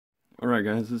Alright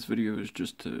guys, this video is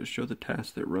just to show the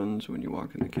task that runs when you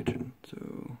walk in the kitchen.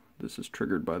 So this is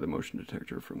triggered by the motion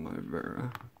detector from my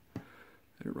Vera.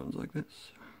 And it runs like this.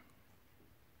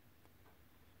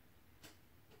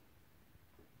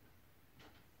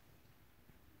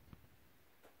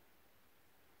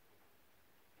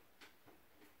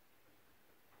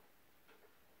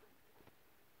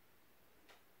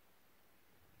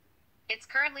 It's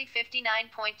currently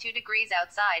 59.2 degrees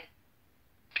outside.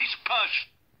 Piece of push.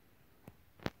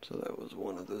 So that was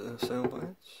one of the sound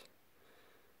bites.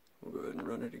 We'll go ahead and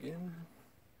run it again.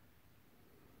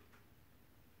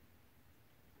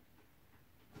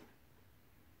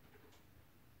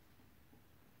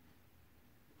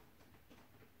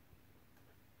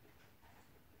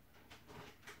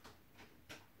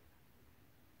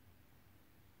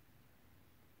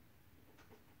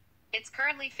 It's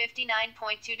currently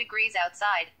 59.2 degrees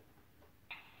outside.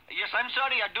 Yes, I'm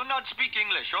sorry, I do not speak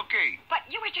English, okay. But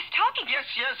you were just talking. Yes,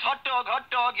 hot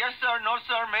dog, yes sir, no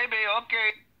sir, maybe, okay.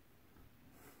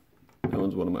 That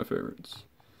one's one of my favorites.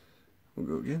 We'll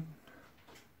go again.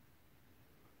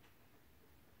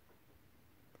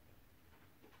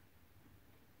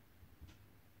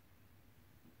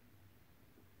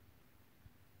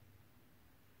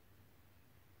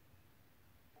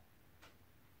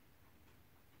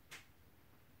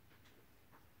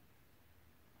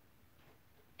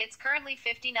 It's currently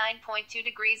 59.2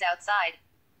 degrees outside.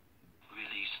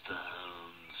 Release the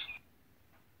hounds.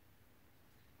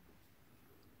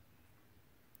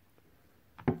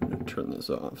 I'm going to turn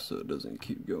this off so it doesn't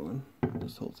keep going.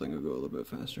 This whole thing will go a little bit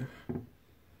faster.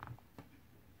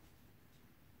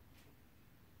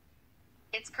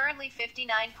 It's currently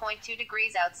 59.2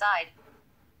 degrees outside.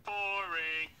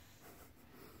 Boring.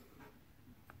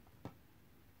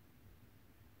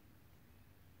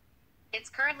 It's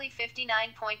currently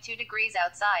 59.2 degrees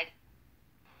outside.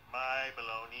 My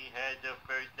baloney head, the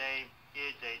first name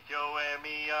is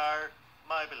H-O-M-E-R.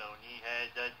 My baloney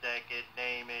head, the second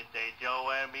name is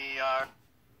H-O-M-E-R.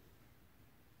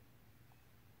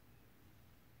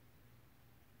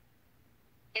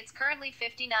 It's currently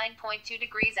 59.2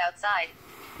 degrees outside.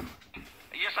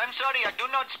 Yes, I'm sorry, I do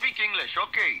not speak English,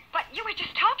 okay. But you were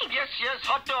just talking. Yes,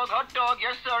 hot dog,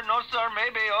 yes sir, no sir,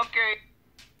 maybe, okay.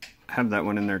 I have that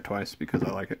one in there twice because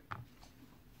I like it.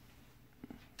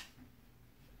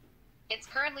 It's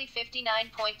currently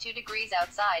 59.2 degrees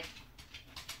outside.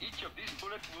 Each of these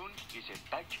bullet wounds is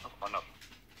a badge of honor.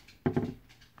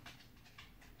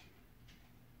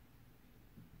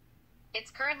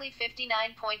 It's currently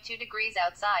 59.2 degrees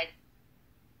outside.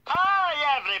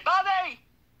 Hi, everybody!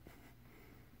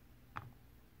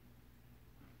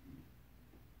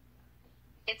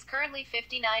 It's currently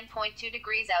 59.2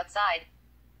 degrees outside.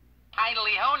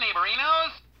 Idly ho,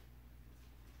 neighborinos!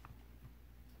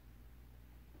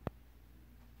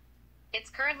 It's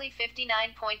currently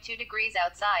 59.2 degrees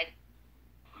outside.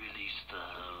 Release the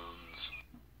hounds.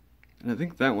 And I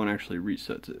think that one actually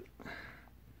resets it.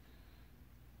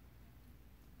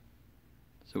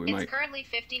 So we might... It's currently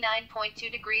 59.2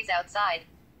 degrees outside.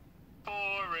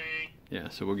 Boring. Yeah,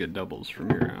 so we'll get doubles from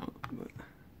here out. But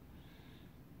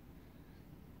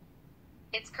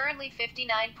It's currently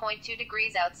 59.2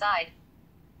 degrees outside.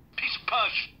 Piece of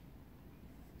push.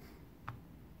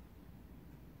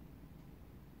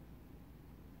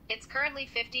 It's currently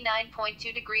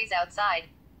 59.2 degrees outside.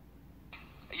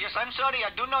 Yes, I'm sorry,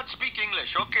 I do not speak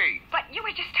English, okay. But you were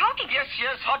just talking.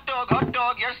 Yes, hot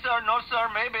dog, yes sir, no sir,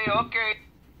 maybe, okay.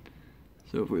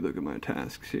 so if we look at my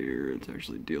tasks here, it's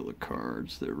actually deal of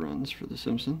cards that runs for the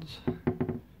Simpsons.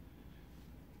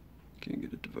 Can't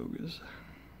get it to focus.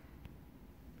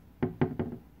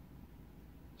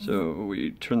 So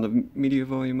we turn the media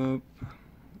volume up,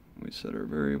 we set our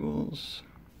variables,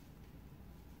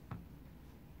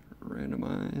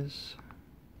 randomize,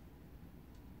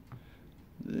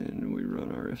 then we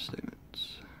run our if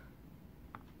statements.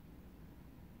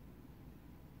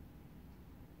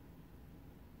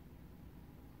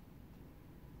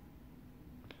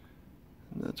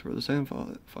 And that's where the sound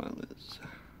file is.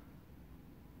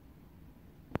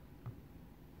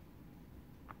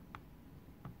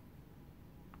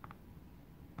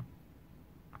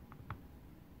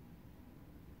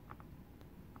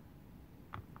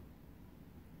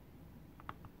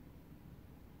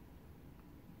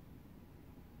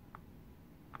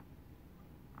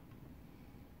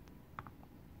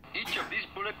 Each of these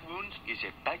bullet wounds is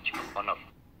a badge of honor.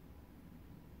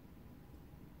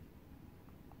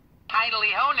 Idly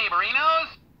ho,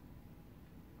 neighborinos!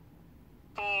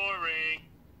 Boring.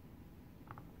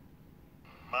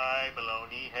 My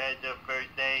baloney head, the first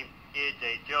name is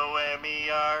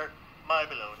H-O-M-E-R. My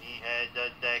baloney has a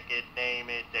second name,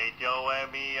 it's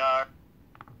H-O-M-E-R.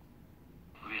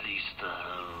 Release the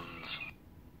hounds.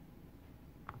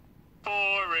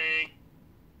 Boring.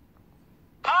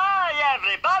 Hi,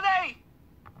 everybody!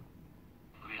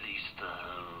 Release the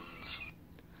hounds.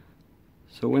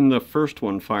 So when the first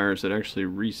one fires, it actually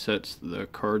resets the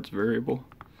cards variable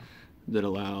that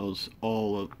allows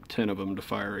all of 10 of them to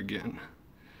fire again.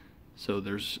 So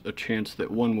there's a chance that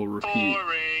one will repeat,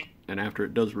 Boring. and after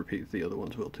it does repeat, the other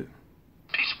ones will too.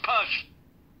 Piece push.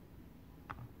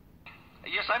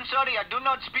 Yes, I'm sorry, I do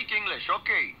not speak English,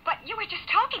 okay. But you were just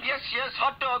talking. Yes,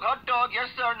 hot dog, yes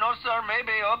sir, no sir,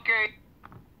 maybe, okay.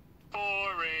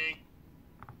 Boring.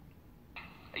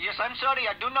 Yes, I'm sorry,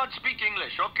 I do not speak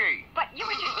English, okay. But you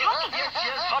were just talking.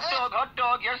 Yes, hot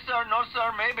dog, yes sir, no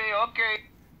sir, maybe, okay.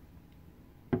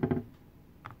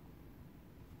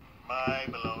 My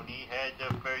baloney has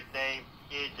a first name,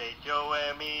 it's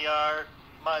H-O-M-E-R.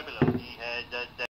 My baloney has a